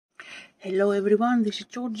Hello everyone, this is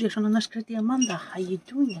Georgia, also known as aDiamond. How you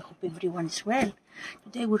doing? I hope everyone is well.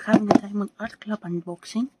 Today we're having a Diamond Art Club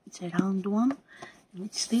unboxing. It's a round one, and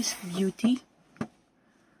it's this beauty.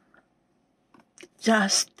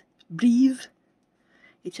 Just breathe.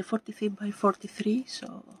 It's a 43 by 43,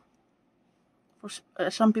 so for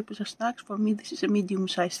some people it's stacks. For me, this is a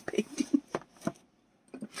medium-sized painting.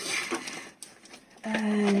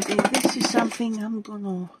 And this is something I'm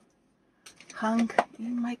gonna hang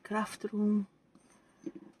in my craft room,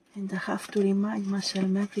 and I have to remind myself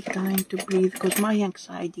every time to breathe because my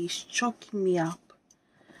anxiety is choking me up.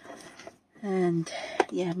 And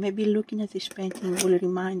yeah, maybe looking at this painting will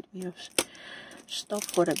remind me of stop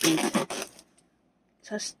for a bit,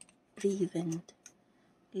 just breathe and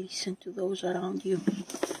listen to those around you.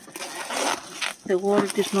 The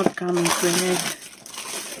world is not coming to an end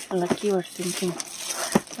like you are thinking,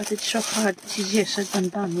 but it's so hard. It's easier said than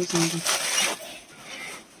done, isn't it?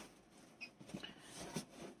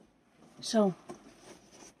 So,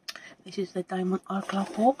 this is the Diamond Art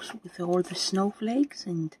Club box with all the snowflakes,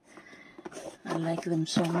 and I like them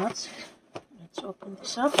so much. Let's open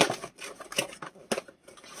this up.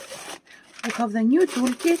 We have the new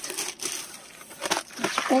toolkit.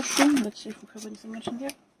 That's awesome. Let's see if we have anything else in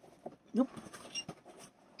there. Nope.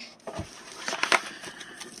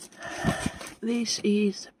 This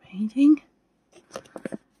is the painting.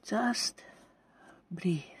 Just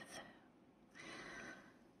breathe.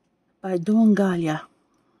 By Galia.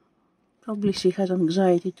 Probably she has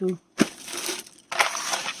anxiety too.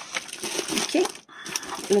 Okay,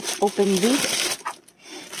 let's open this.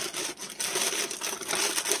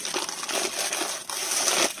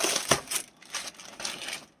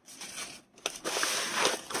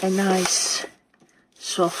 A nice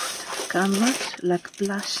soft canvas, like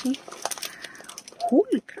plastic.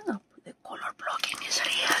 Holy crap, the color blocking is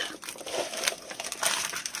real.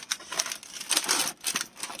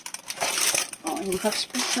 Oh, and we have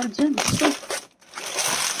special gems too.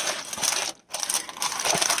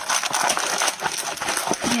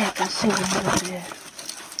 Yeah, I can see them over there.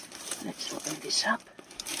 Let's open this up.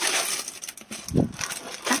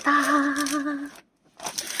 Ta-da!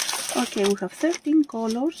 Okay, we have 13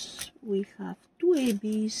 colors. We have 2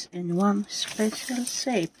 ABs and 1 special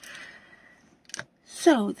shape.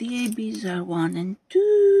 So the ABs are 1 and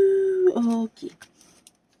 2. Okay.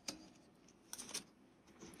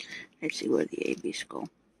 Let's see where the ABs go.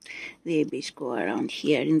 The ABs go around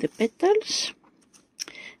here in the petals.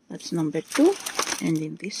 That's number 2. And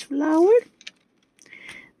in this flower,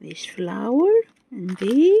 and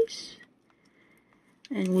this.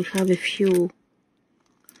 And we have a few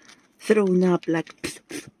thrown up like,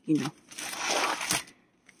 you know.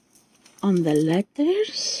 On the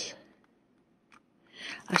letters,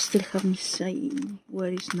 I still haven't seen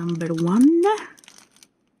where is number 1.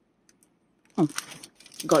 Oh,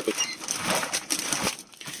 got it.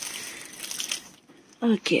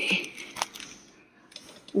 Okay.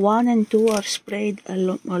 1 and 2 are sprayed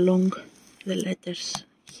along the letters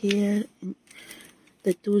here, and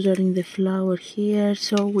the 2s are in the flower here,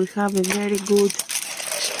 so we have a very good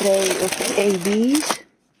spray of ABs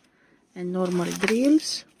and normal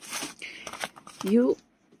drills.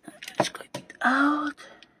 Let's get it out.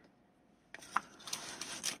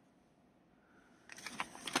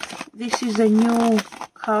 This is a new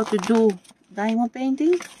how to do diamond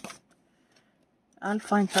painting. I'll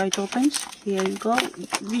find how it opens. Here you go.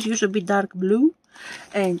 This used to be dark blue,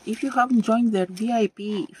 and if you haven't joined their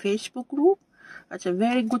VIP Facebook group, that's a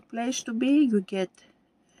very good place to be. You get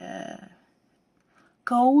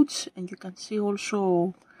codes, and you can see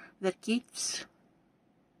also their kits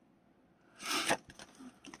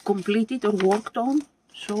completed or worked on.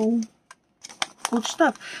 So good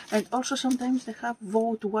stuff. And also sometimes they have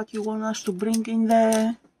vote what you want us to bring in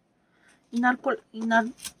our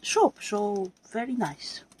shop, so very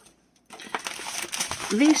nice.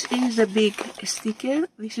 This is a big sticker.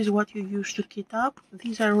 This is what you use to kit up.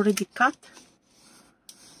 These are already cut,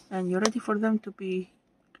 and you're ready for them to be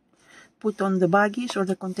put on the baggies or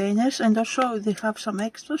the containers. And also they have some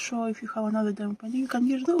extras, so if you have another diamond painting, you can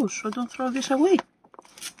use those, so don't throw this away.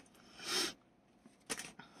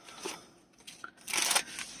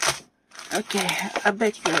 Okay, I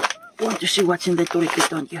bet you want to see what's in the toolkit,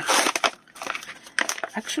 don't you?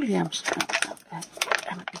 Actually, I'm a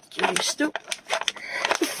bit curious too.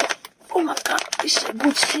 Oh my god, this is a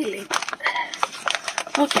good ceiling.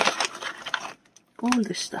 Okay, all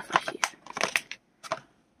the stuff are here.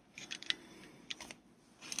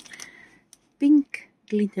 Pink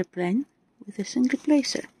glitter pen with a single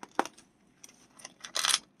placer.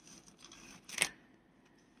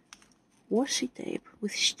 Washi tape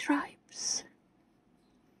with stripes.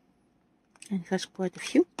 and it has quite a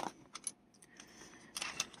few.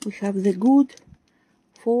 We have the good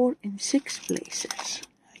 4 and 6 places.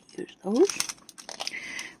 I use those.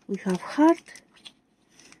 We have heart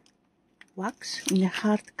wax in a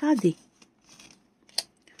heart caddy,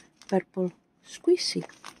 purple squishy.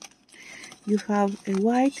 You have a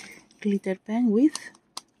white glitter pen with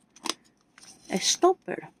a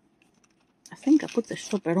stopper. I think I put the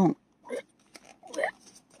stopper on.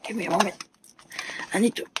 Give me a moment. I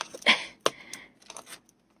need to.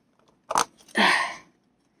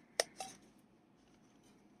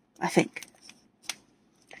 I think.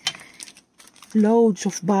 Loads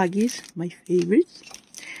of baggies, my favorites.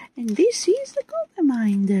 And this is the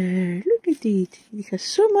Coca-Minder. Look at it. It has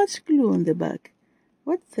so much glue on the back.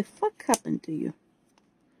 What the fuck happened to you?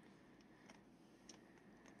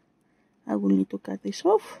 I will need to cut this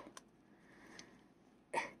off.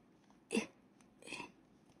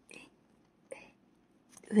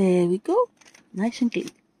 There we go. Nice and clean.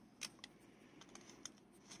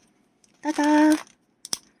 Ta-da!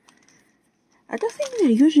 I don't think they're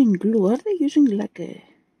using glue. Are they using like a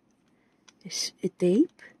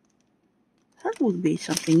tape? That would be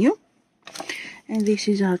something new. And this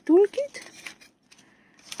is our toolkit.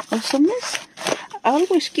 Awesomeness. I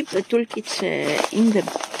always keep the toolkits in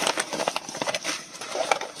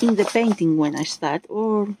the painting when I start,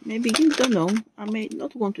 or maybe you don't know. I may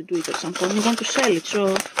not want to do it at some point. I want to sell it,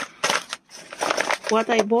 so what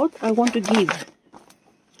I bought, I want to give.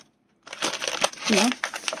 You know,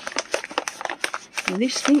 and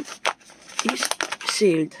this thing is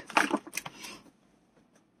sealed.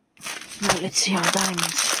 Now let's see our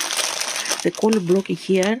diamonds. The color blocking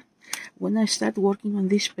here. When I start working on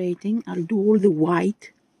this painting, I'll do all the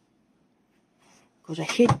white because I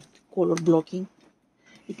hate color blocking.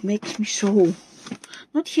 It makes me so,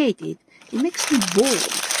 not hate it, it makes me bored.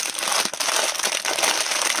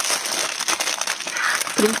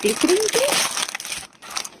 Crinkly, crinkly.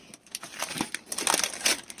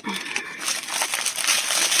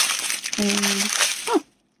 And,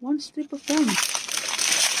 one strip of diamond.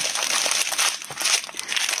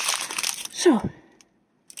 So,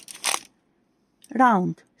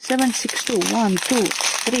 round, 762, 1, 2,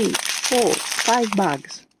 3, 4, 5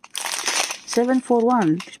 bags.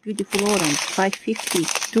 741, this beautiful orange, 550,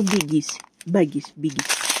 2 biggies,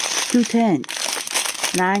 210,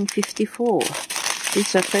 954, this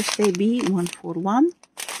is our first AB, 141,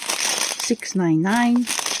 699,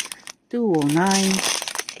 209,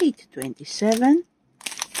 827,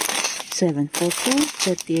 742,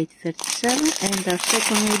 3837, and our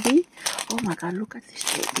second AB, oh my god, look at this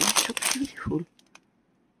baby, it's so beautiful.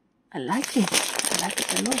 I like it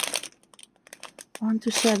a lot.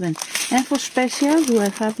 127. And for specials, we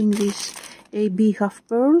are having these AB half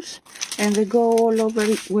pearls, and they go all over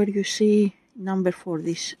it where you see number 4,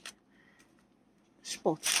 this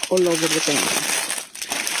spots all over the painting.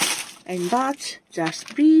 And that's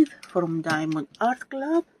Just Breathe from Diamond Art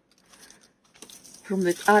Club, from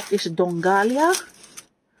the artist Galia.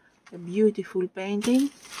 A beautiful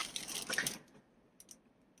painting.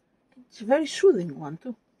 It's a very soothing one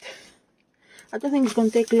too. I don't think it's going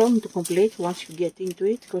to take long to complete once you get into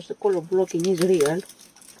it, because the color blocking is real.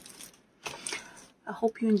 I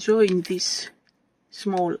hope you enjoyed this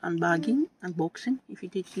small unboxing. If you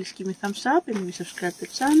did, please give me a thumbs up and maybe subscribe to the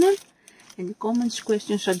channel. Any comments,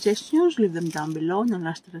 questions, suggestions, leave them down below and I'll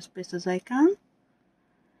answer as best as I can.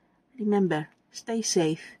 Remember, stay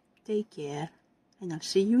safe, take care, and I'll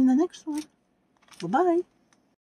see you in the next one. Bye-bye.